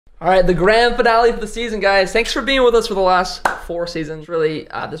All right, the grand finale for the season, guys. Thanks for being with us for the last 4 seasons. Really,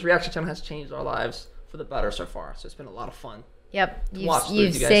 this reaction channel has changed our lives for the better so far. So it's been a lot of fun. Yep,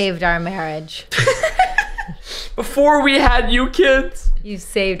 you've saved our marriage. Before we had you kids, you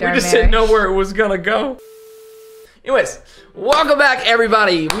saved our marriage. We just didn't know where it was gonna go. Anyways, welcome back,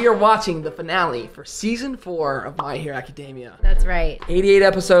 everybody. We are watching the finale for season 4 of My Hero Academia. That's right. 88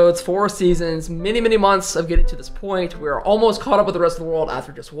 episodes, 4 seasons, many months of getting to this point. We're almost caught up with the rest of the world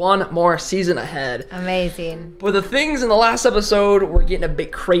after just 1 more season ahead. Amazing. But the things in the last episode were getting a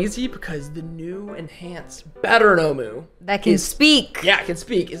bit crazy because the new enhanced better Nomu that can speak. Yeah, can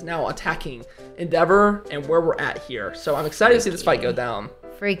speak, is now attacking Endeavor and where we're at here. So I'm excited to see this fight go down.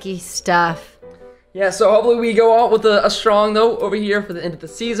 Freaky stuff. Yeah, so hopefully we go out with a strong note over here for the end of the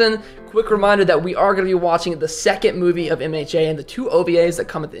season. Quick reminder that we are going to be watching the second movie of MHA and the 2 OVAs that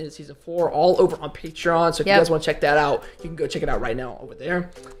come at the end of season 4, all over on Patreon. So if you guys want to check that out, you can go check it out right now over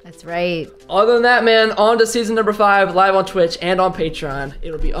there. That's right. Other than that, man, on to season number 5, live on Twitch and on Patreon.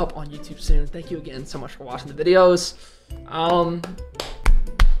 It'll be up on YouTube soon. Thank you again so much for watching the videos.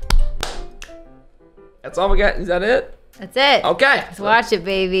 That's all we got. Is that it? That's it. Okay. Let's watch it,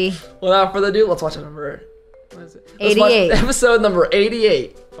 baby. Without further ado, let's watch number, what is it? 88. Let's watch episode number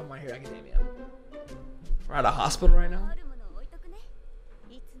 88 of My Hero Academia. We're at a hospital right now.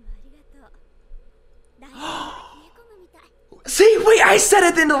 See, wait, I said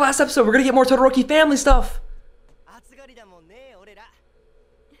at the end of the last episode, we're gonna get more Todoroki family stuff.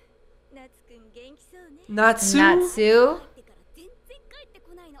 Natsu?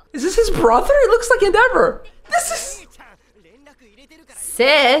 Is this his brother? It looks like Endeavor. This is...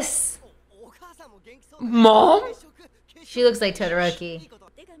 Sis? Mom? She looks like Todoroki.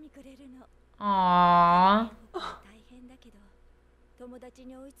 Aww.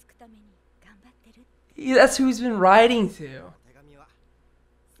 Yeah, that's who he's been writing to.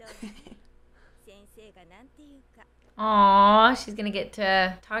 Aww, she's gonna get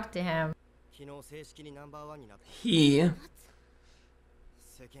to talk to him.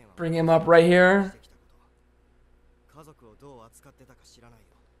 Bring him up right here.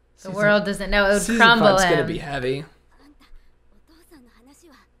 The world doesn't know it would crumble him. It's gonna be heavy.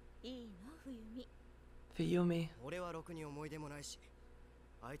 Fuyumi.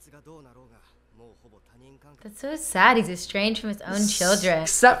 That's so sad. He's estranged from his own children.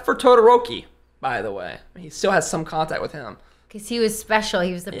 Except for Todoroki, by the way. He still has some contact with him. Because he was special.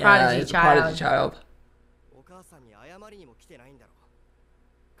 He was the prodigy child. The prodigy child.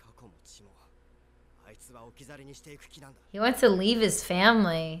 He wants to leave his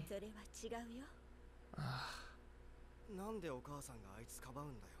family.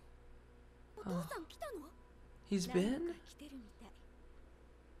 He's been?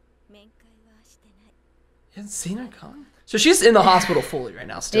 You haven't seen her come? So she's in the hospital fully right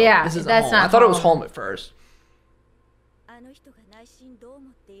now still. Yeah, this is that's home. not I thought home. it was home at first.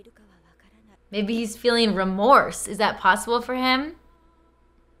 Maybe he's feeling remorse. Is that possible for him?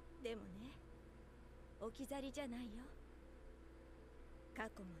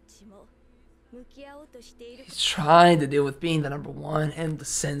 He's trying to deal with being the #1 and the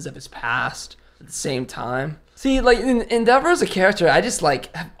sins of his past at the same time. See, like, Endeavor as a character, I just,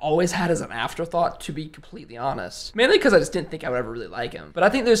 like, have always had as an afterthought, to be completely honest. Mainly because I just didn't think I would ever really like him. But I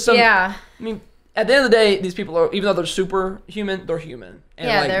think there's some... Yeah. I mean, at the end of the day, these people are, even though they're superhuman, they're human. And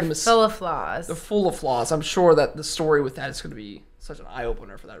yeah, like, they're full of flaws. They're full of flaws. I'm sure that the story with that is going to be such an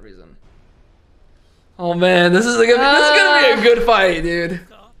eye-opener for that reason. Oh, man, this is gonna be a good fight, dude.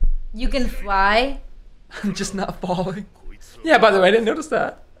 You can fly? I'm just not falling. Yeah, by the way, I didn't notice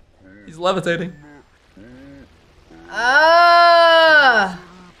that. He's levitating.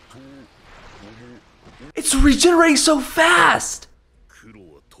 It's regenerating so fast!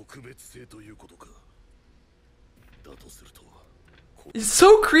 It's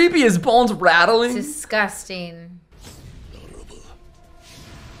so creepy, his bones rattling. It's disgusting.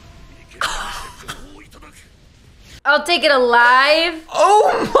 I'll take it alive.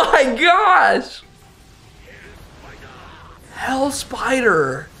 Oh my gosh! Hell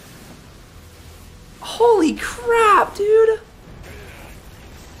spider. Holy crap, dude.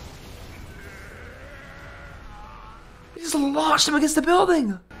 He just launched him against the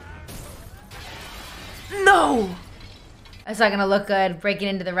building. No. That's not gonna look good, breaking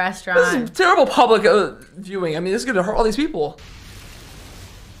into the restaurant. This is terrible public viewing. I mean, this is gonna hurt all these people.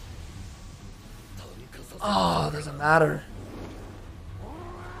 Oh, it doesn't matter.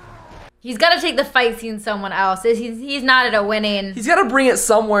 He's got to take the fight scene someone else. He's not at a winning. He's got to bring it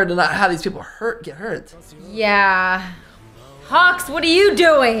somewhere to not have these people get hurt. Yeah. Hawks, what are you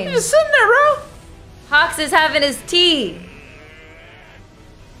doing? You're just sitting there, bro. Hawks is having his tea.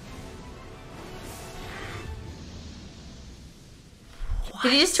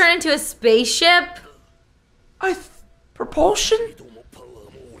 Did he just turn into a spaceship? Propulsion?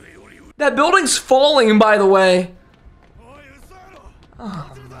 That building's falling, by the way. Oh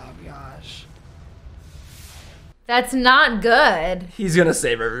my gosh. That's not good. He's gonna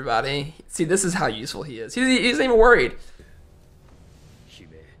save everybody. See, this is how useful he is. He's not even worried.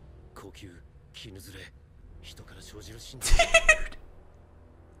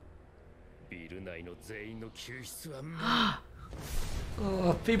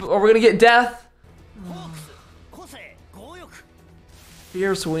 Oh, people, are we gonna get death?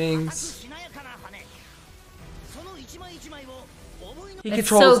 Fierce wings. He That's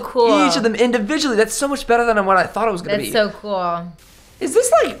controls so cool. each of them individually. That's so much better than what I thought it was gonna be. That's so cool. Is this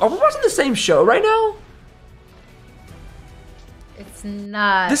like, are we watching the same show right now? It's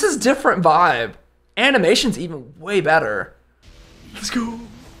not. This is different vibe. Animation's even way better. Let's go.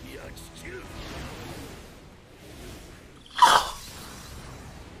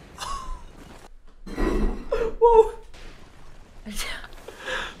 Whoa.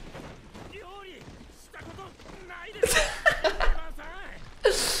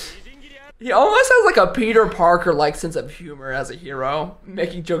 He almost has like a Peter Parker-like sense of humor as a hero,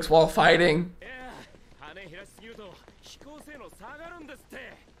 making jokes while fighting.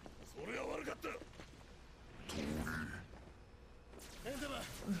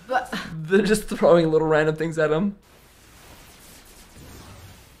 But They're just throwing little random things at him.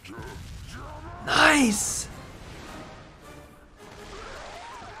 Nice!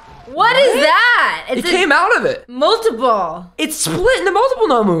 what is that? It came out of it. Multiple. It's split into multiple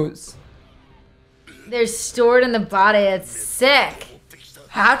Nomus. They're stored in the body. It's sick.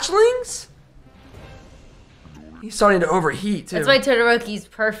 Hatchlings? He's starting to overheat too. That's why Todoroki's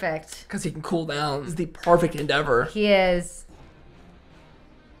perfect. Because he can cool down. This is the perfect endeavor. He is.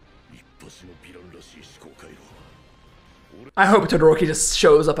 I hope Todoroki just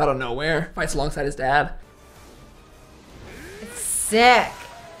shows up out of nowhere, fights alongside his dad. It's sick.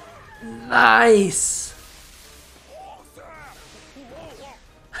 Nice.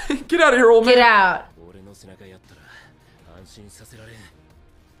 Get out of here, old man. Get out.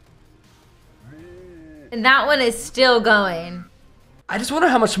 And that one is still going. I just wonder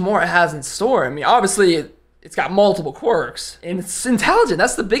how much more it has in store. I mean, obviously, it's got multiple quirks, and it's intelligent.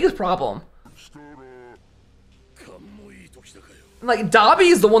 That's the biggest problem. Like,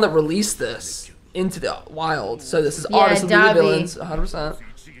 Dabi is the one that released this into the wild, so this is obviously the Dabi. villains, 100%.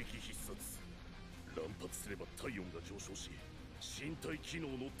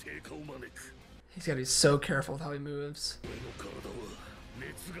 He's gotta be so careful with how he moves.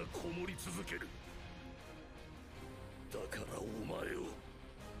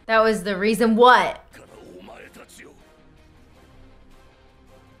 That was the reason. What?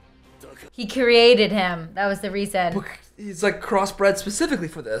 He created him. That was the reason. He's like crossbred specifically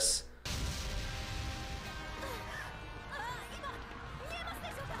for this.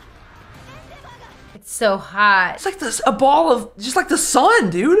 It's so hot. It's like this, a ball of, just like the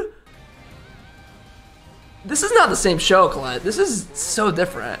sun, dude. This is not the same show, Colette. This is so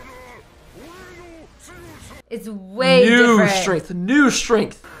different. It's way New different. strength, new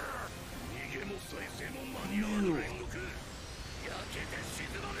strength.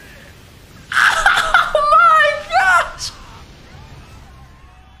 Oh my gosh!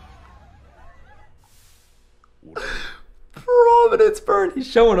 Providence burn. He's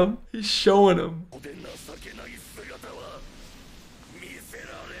showing him. He's showing him.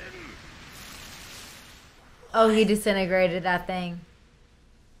 Oh, he disintegrated that thing.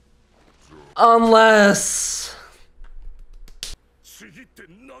 Unless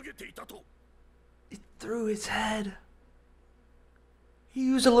it threw his head. He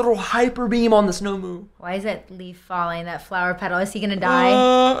used a little hyper beam on this Nomu. Why is that leaf falling? That flower petal? Is he gonna die? Is he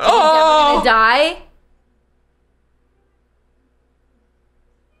Oh! gonna die?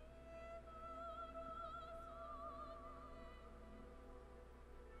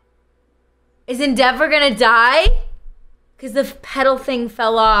 Is Endeavor gonna die? Because the petal thing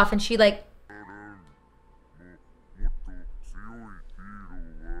fell off and she like...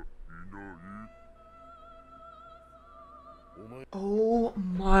 Oh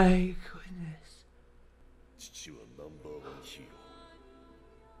my goodness.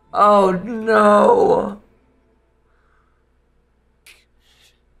 Oh no.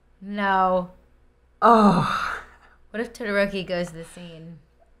 No. Oh. What if Todoroki goes to the scene?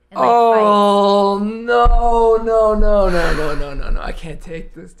 And, Oh no. I can't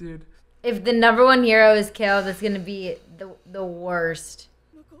take this, dude. If the #1 hero is killed, it's gonna be the worst.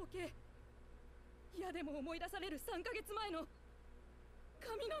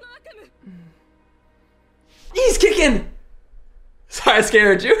 He's kicking! sorry I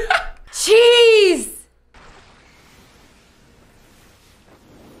scared you. Jeez!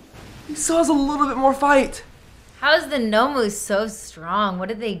 He still has a little bit more fight. How is the Nomu so strong? What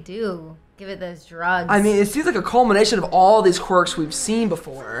did they do? Give it those drugs. I mean, it seems like a culmination of all these quirks we've seen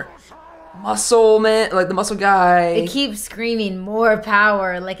before. Muscle man, like the muscle guy. It keeps screaming more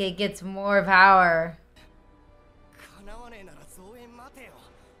power, like it gets more power.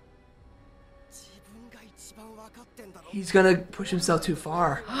 He's gonna push himself too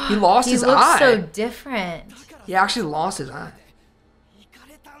far. He lost his eye. He looks so different. He actually lost his eye.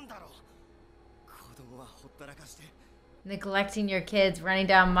 Neglecting your kids, running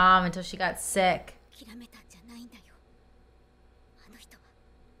down mom until she got sick.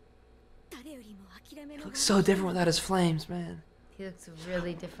 He looks so different without his flames, man. He looks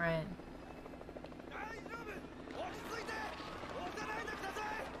really different.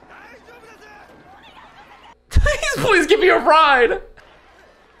 Please give me a ride.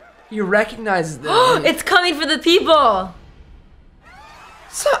 He recognizes them. It's coming for the people.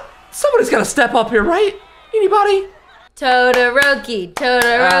 Somebody's gotta step up here, right? Anybody? Todoroki,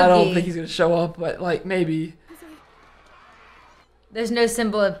 Todoroki. I don't think he's gonna show up, but like maybe. There's no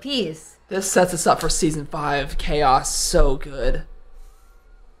symbol of peace. This sets us up for season 5. Chaos, so good.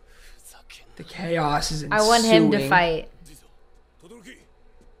 The chaos is ensuing. I want him to fight.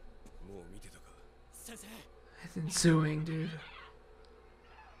 It's ensuing, dude.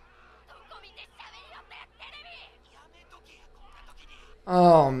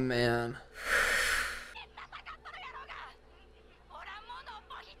 Oh man.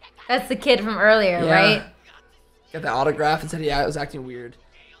 That's the kid from earlier, Yeah. right? Got the autograph and said, yeah, it was acting weird.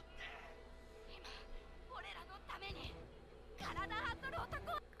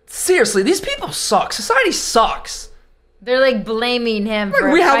 Seriously, these people suck. Society sucks. They're like blaming him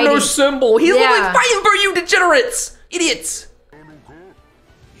for We have fighting. no symbol. He's Yeah. literally fighting for you degenerates. Idiots.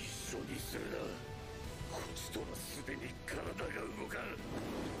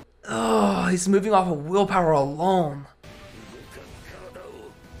 Oh, he's moving off of willpower alone.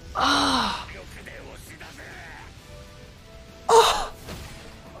 Oh. Oh.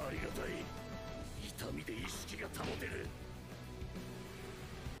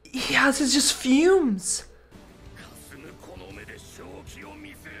 Yeah, this is just fumes.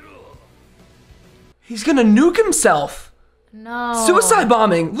 He's gonna nuke himself. No. Suicide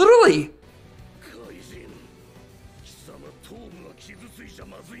bombing, literally.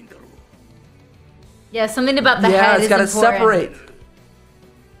 Yeah, something about the Yeah, head it's is gotta important. separate.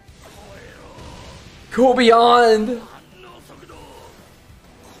 Go beyond.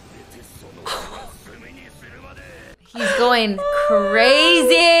 He's going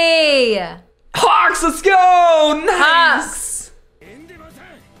crazy. Hawks, let's go! Nice! Hawks.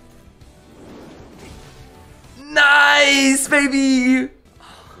 Nice, baby!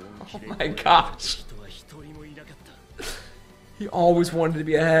 Oh my gosh. He always wanted to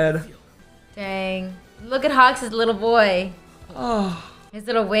be ahead. Dang. Look at Hawks' little boy. Oh, His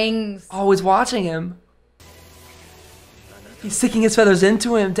little wings. always watching him. He's sticking his feathers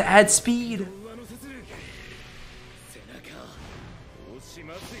into him to add speed.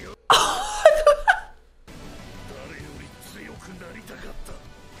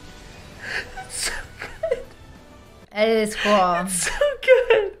 So good. It is cool. So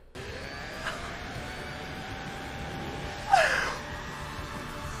good.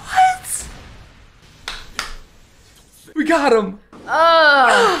 What? We got him.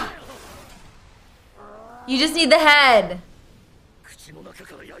 Oh. You just need the head.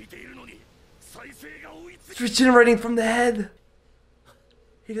 It's regenerating from the head.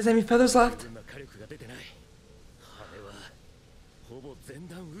 He doesn't have any feathers left.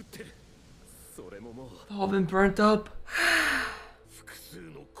 They've all been burnt up.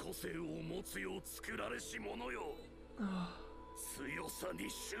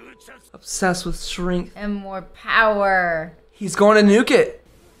 Obsessed with strength. And more power. He's going to nuke it.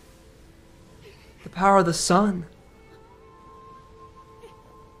 The power of the sun.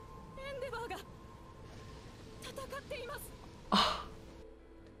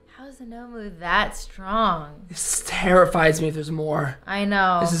 How's the Nomu that strong? This terrifies me if there's more. I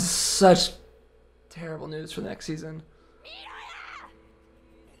know. This is such terrible news for next season.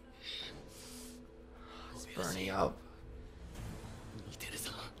 It's burning up.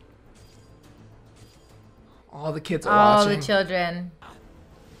 All the kids are all watching. the children.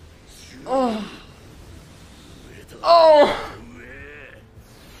 Oh. Oh.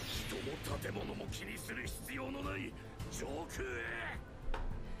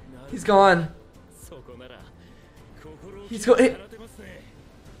 He's gone. He's going.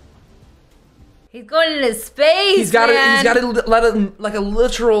 He's going into space. He's got to let a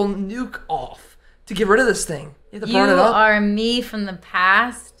literal nuke off to get rid of this thing. You have to burn it up. You are me from the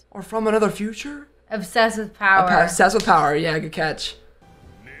past. Or from another future. Obsessed with power. Obsessed with power. Yeah, good catch.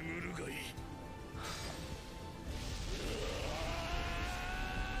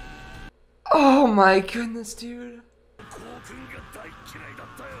 Oh my goodness, dude.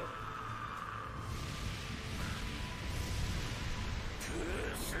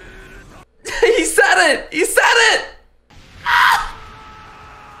 He said it! He said it!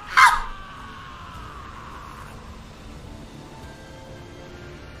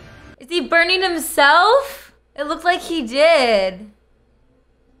 Is he burning himself? It looked like he did.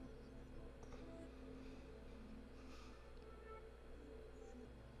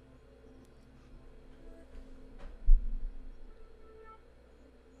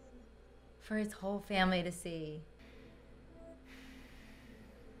 For his whole family to see.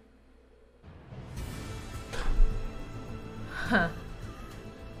 Huh.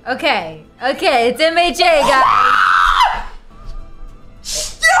 Okay, it's MHA, guys.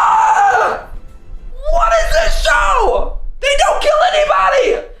 Yeah! What is this show? They don't kill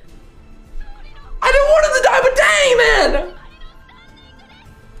anybody! I didn't want him to die, but dang, man!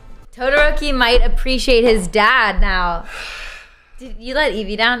 Todoroki might appreciate his dad now. Did you let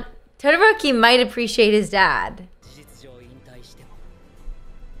Evie down? Todoroki might appreciate his dad.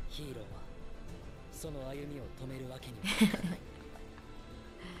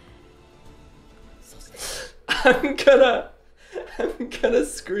 I'm gonna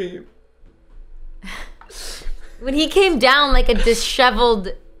scream. When he came down like a disheveled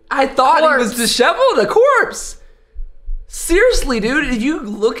I thought corpse. he was disheveled, a corpse. Seriously, dude, did you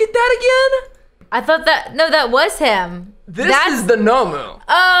look at that again? I thought that was him. This is the Nomu. Oh,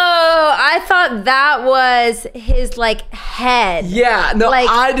 I thought that was his like head. Yeah, no, like,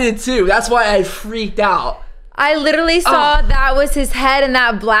 I did too. That's why I freaked out. I literally saw that was his head and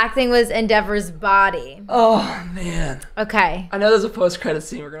that black thing was Endeavor's body. Oh, man. Okay. I know there's a post-credit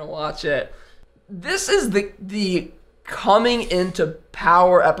scene. We're going to watch it. This is the coming into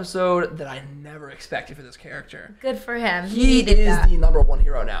power episode that I never expected for this character. Good for him. He is the #1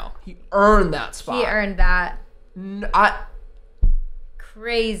 hero now. He earned that spot. He earned that.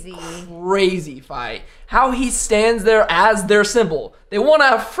 Crazy fight. How he stands there as their symbol. They want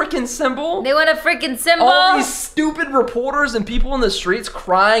a freaking symbol. All these stupid reporters and people in the streets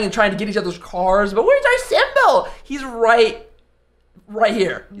crying and trying to get each other's cars. But where's our symbol? He's right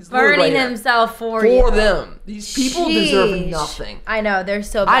here. He's burning himself for them. These people deserve nothing. I know, they're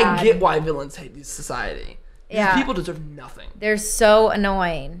so bad. I get why villains hate this society. These people deserve nothing. They're so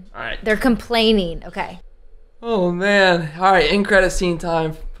annoying. All right. They're complaining. Okay. Oh, man. All right, end credit scene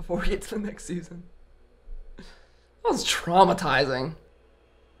time before we get to the next season. That was traumatizing.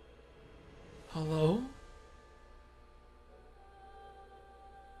 Hello?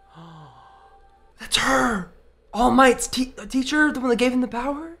 That's her! All Might's teacher, the one that gave him the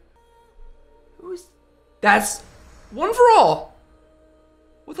power? Who is... That's One for All!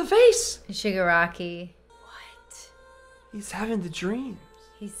 With a face! Shigaraki. What? He's having the dreams.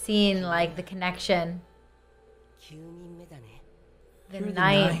 He's seeing, like, the connection. The You're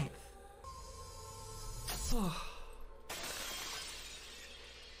ninth.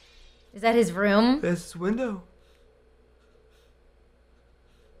 Is that his room? That's his window.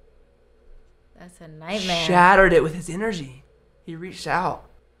 That's a nightmare. Shattered it with his energy. He reached out.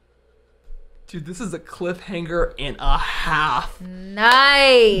 Dude, this is a cliffhanger and a half.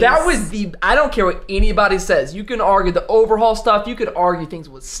 Nice. That was I don't care what anybody says. You can argue the overhaul stuff. You could argue things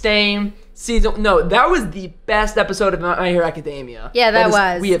with Stain. No, that was the best episode of My Hero Academia. Yeah, that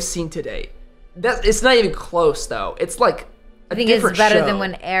was. We have seen to date. It's not even close, though. It's like I think it's better than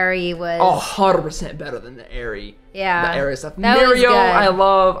when Eri was. 100% better than the Eri. Yeah. The Eri stuff. That was Mario, good. I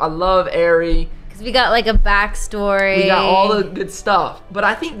love Eri. Because we got like a backstory. We got all the good stuff. But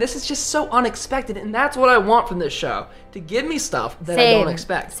I think this is just so unexpected, and that's what I want from this show. To give me stuff that I don't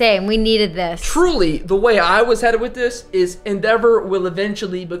expect. Same. We needed this. Truly, the way I was headed with this is Endeavor will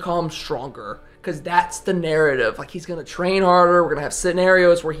eventually become stronger. Because that's the narrative. Like, he's going to train harder. We're going to have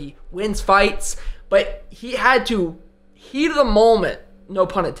scenarios where he wins fights. But he had to, heat of the moment, no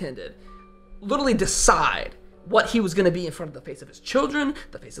pun intended, literally decide what he was going to be in front of the face of his children,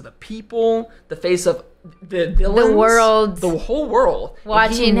 the face of the people, the face of the villains. The world. The whole world.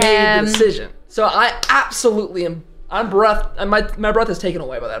 Watching and he made him. the decision. So I absolutely am. My breath is taken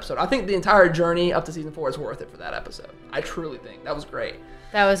away by that episode. I think the entire journey up to season 4 is worth it for that episode. I truly think. That was great.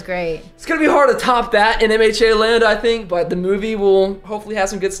 That was great. It's going to be hard to top that in MHA land, I think, but the movie will hopefully have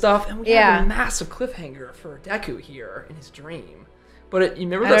some good stuff. And we have a massive cliffhanger for Deku here in his dream But you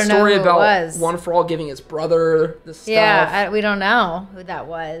remember I that don't know story who it about was. One for All giving his brother the stuff? Yeah, we don't know who that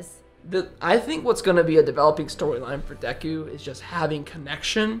was. I think what's going to be a developing storyline for Deku is just having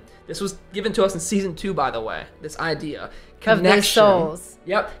connection. This was given to us in season 2, by the way. This idea, Of their souls.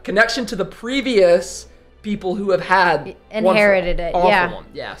 Yep, connection to the previous people who have had Inherited it, yeah. One.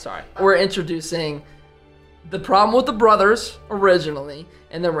 Yeah, sorry. We're introducing the problem with the brothers originally,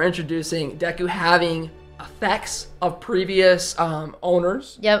 and then we're introducing Deku having effects of previous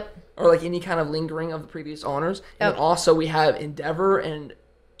owners. Yep. Or like any kind of lingering of the previous owners. And Yep. then also we have Endeavor and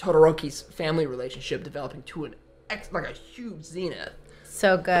Todoroki's family relationship developing to like a huge zenith.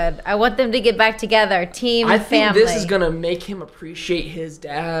 So good. I want them to get back together. Team, I think family. this is gonna make him appreciate his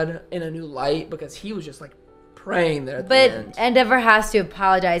dad in a new light because he was just like praying there at the end. But Endeavor has to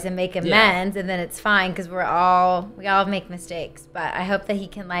apologize and make amends, and then it's fine because we all make mistakes. But I hope that he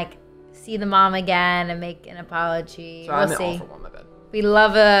can like see the mom again and make an apology. So we'll I meant see. All for One, my bad. We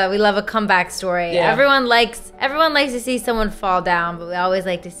love a comeback story. Yeah. Everyone likes to see someone fall down, but we always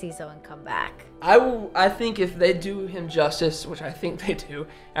like to see someone come back. I think if they do him justice, which I think they do,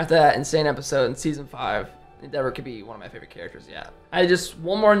 after that insane episode in season 5, Endeavor could be one of my favorite characters yet.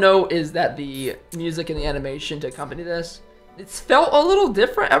 One more note is that the music and the animation to accompany this, it's felt a little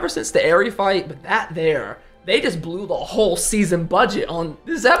different ever since the Eri fight, but they just blew the whole season budget on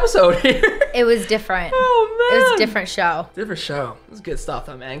this episode here. It was different. Oh, man. It was a different show. Different show. It was good stuff,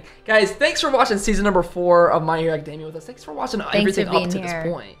 though, man. Guys, thanks for watching season number 4 of My Hero Academia with us. Thanks for watching everything for up to being this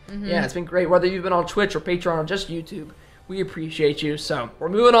here. point. Yeah, it's been great. Whether you've been on Twitch or Patreon or just YouTube, we appreciate you. So we're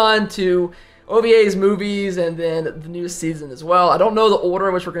moving on to OVA's, movies, and then the new season as well. I don't know the order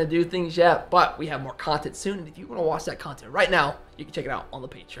in which we're going to do things yet, but we have more content soon. And if you want to watch that content right now, you can check it out on the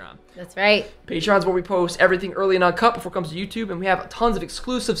Patreon. That's right. Patreon's where we post everything early and uncut before it comes to YouTube, and we have tons of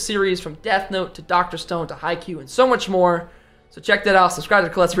exclusive series from Death Note to Dr. Stone to Haikyuu and so much more. So check that out. Subscribe to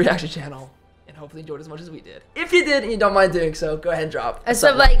the Colette's Reaction channel, and hopefully enjoyed as much as we did. If you did and you don't mind doing so, go ahead and drop A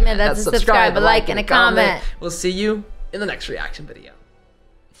sub like, man. That's a subscribe, a like, and a comment. We'll see you in the next reaction video.